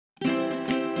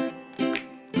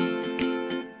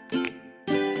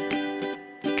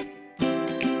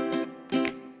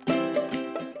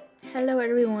Hello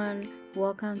everyone,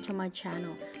 welcome to my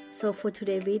channel. So for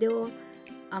today's video,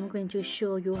 I'm going to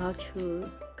show you how to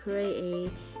create a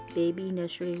baby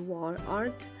nursery wall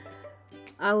art.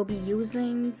 I will be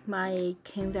using my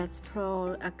Canva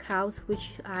Pro account,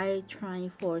 which I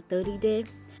tried for 30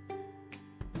 days.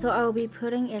 So I will be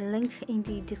putting a link in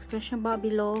the description box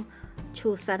below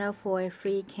to sign up for a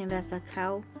free Canva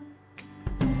account.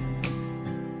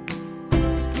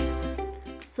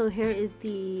 So here is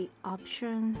the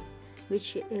option,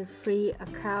 which is free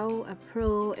account, a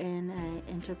pro, and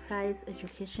enterprise,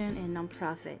 education, and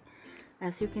nonprofit.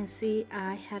 As you can see,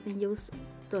 I haven't used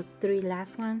the three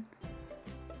last one.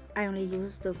 I only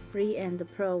used the free and the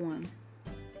pro one.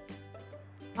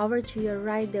 Over to your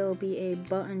right, there will be a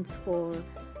buttons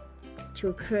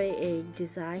to create a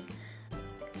design.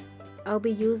 I'll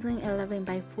be using 11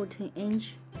 by 14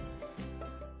 inch.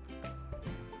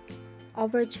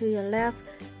 Over to your left,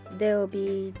 there will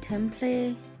be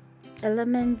template,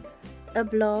 elements,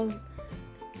 upload.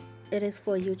 It is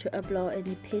for you to upload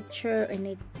any picture,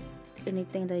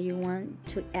 anything that you want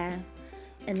to add,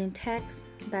 and then text,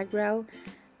 background.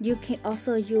 You can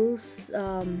also use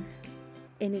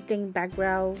anything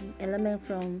background element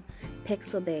from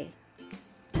Pixabay.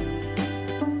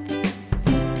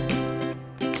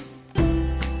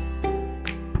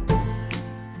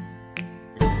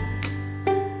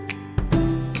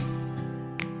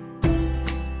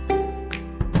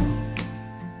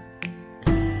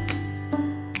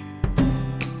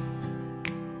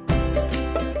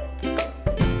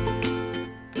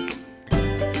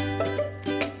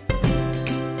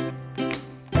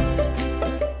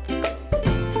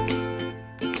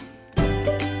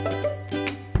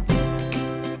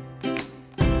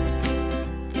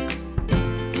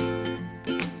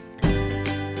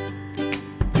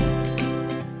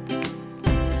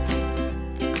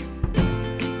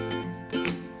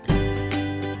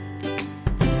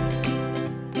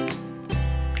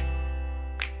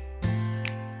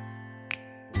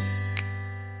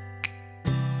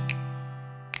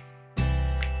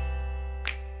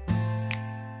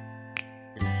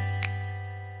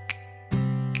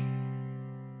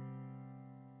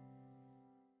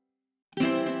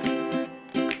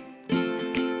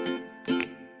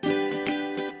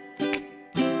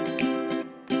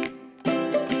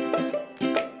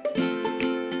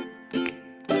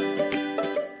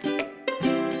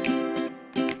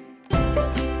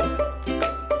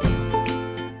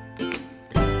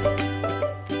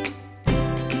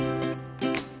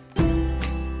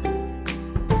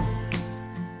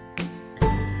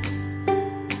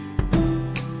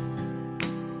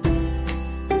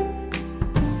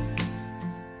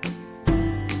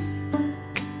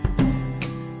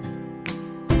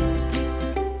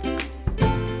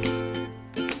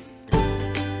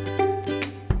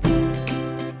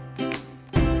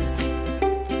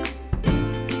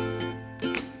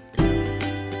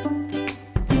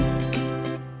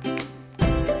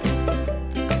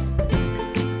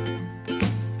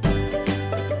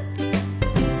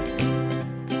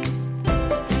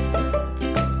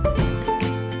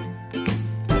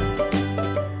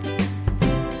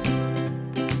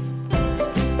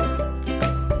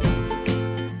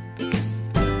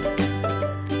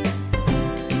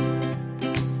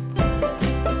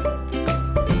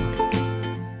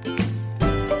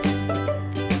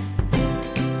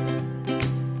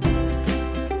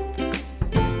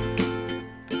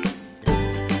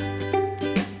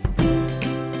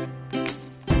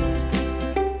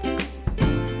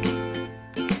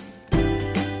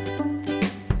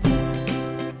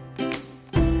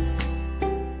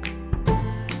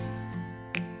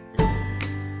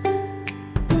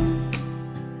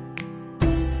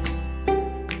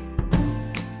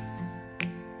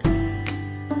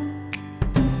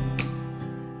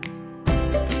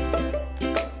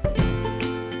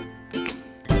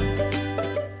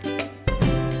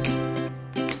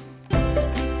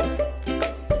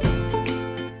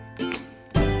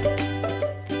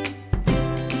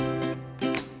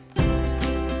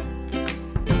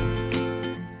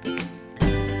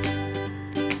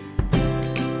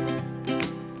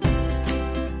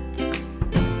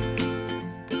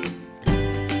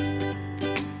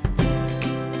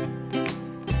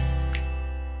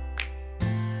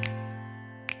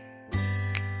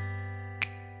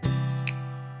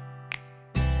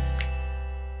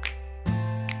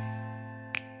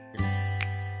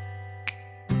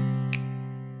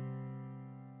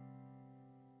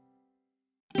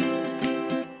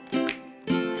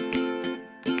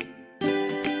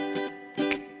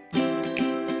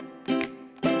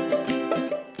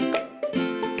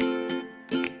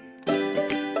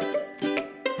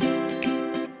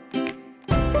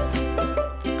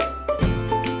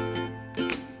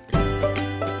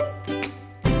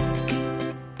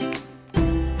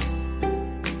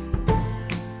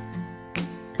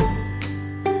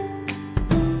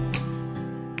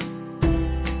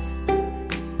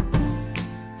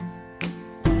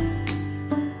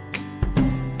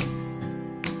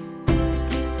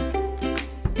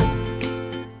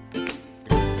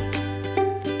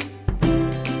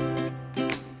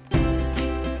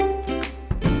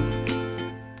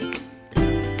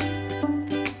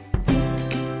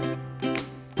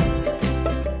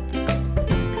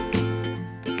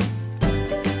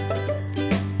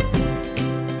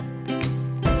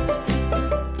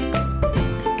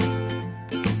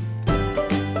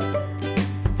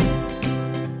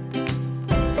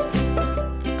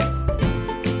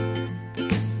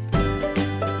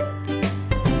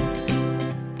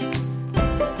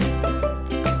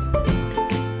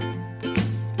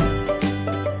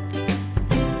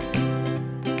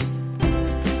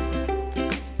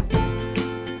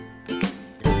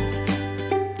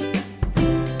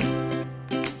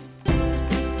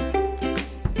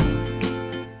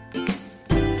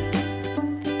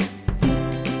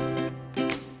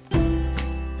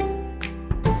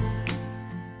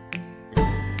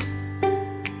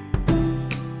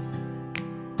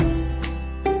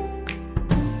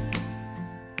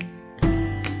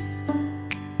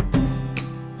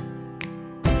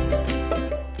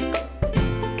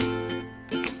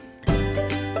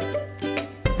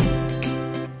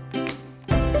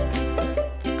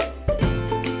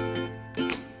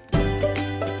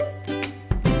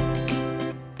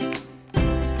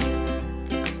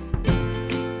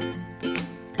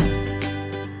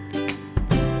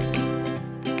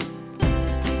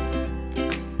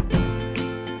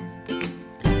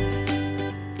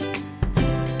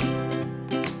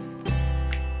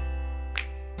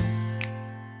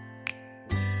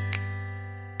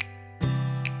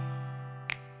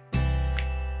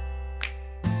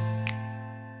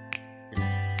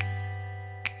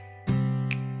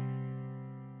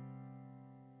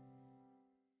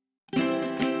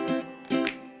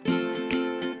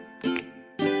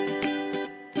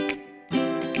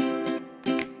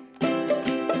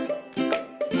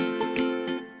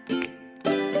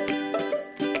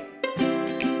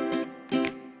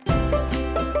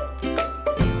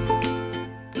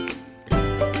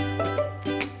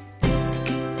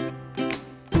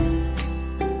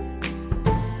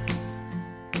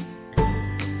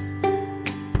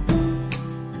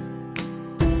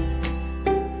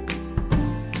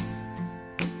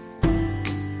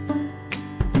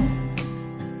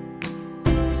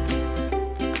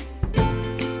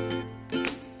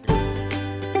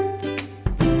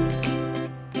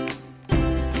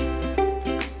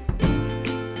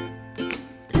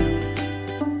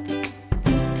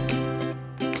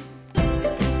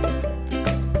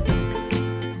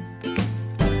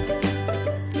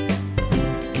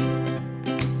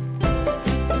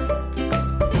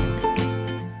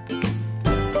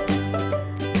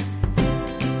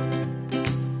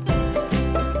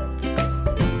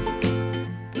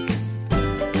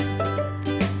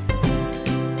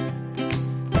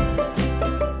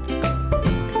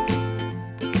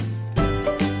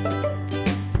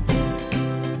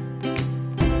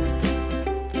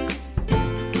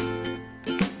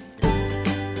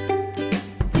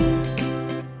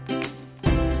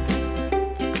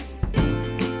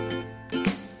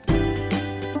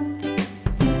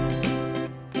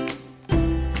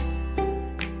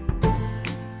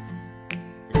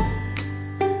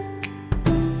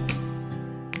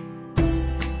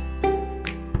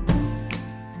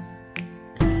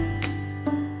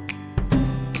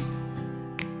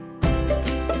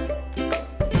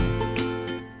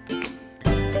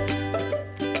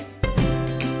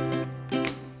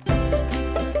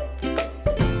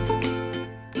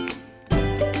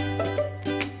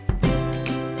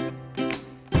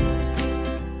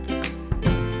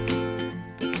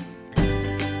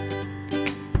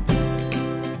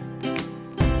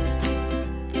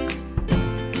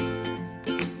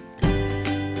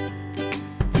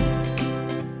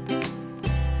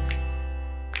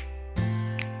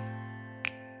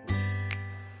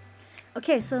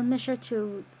 Okay, so make sure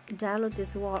to download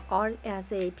this wall art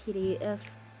as a PDF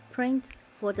print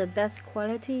for the best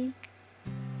quality.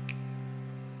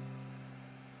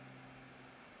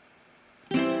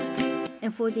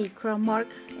 And for the crown mark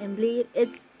and bleed,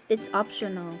 it's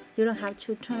optional. You don't have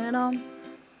to turn it on.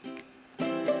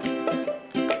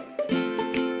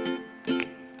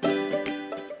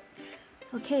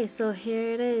 Okay, so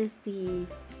here it is, the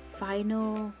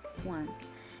final one.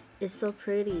 It's so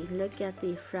pretty. Look at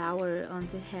the flower on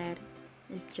the head.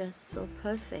 It's just so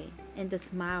perfect. And the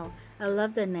smile. I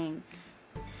love the name.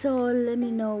 So let me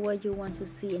know what you want to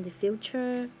see in the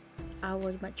future. I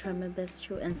will try my best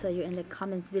to answer you in the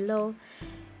comments below.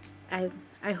 I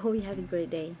hope you have a great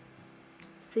day.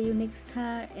 See you next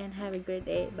time and have a great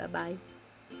day. Bye bye.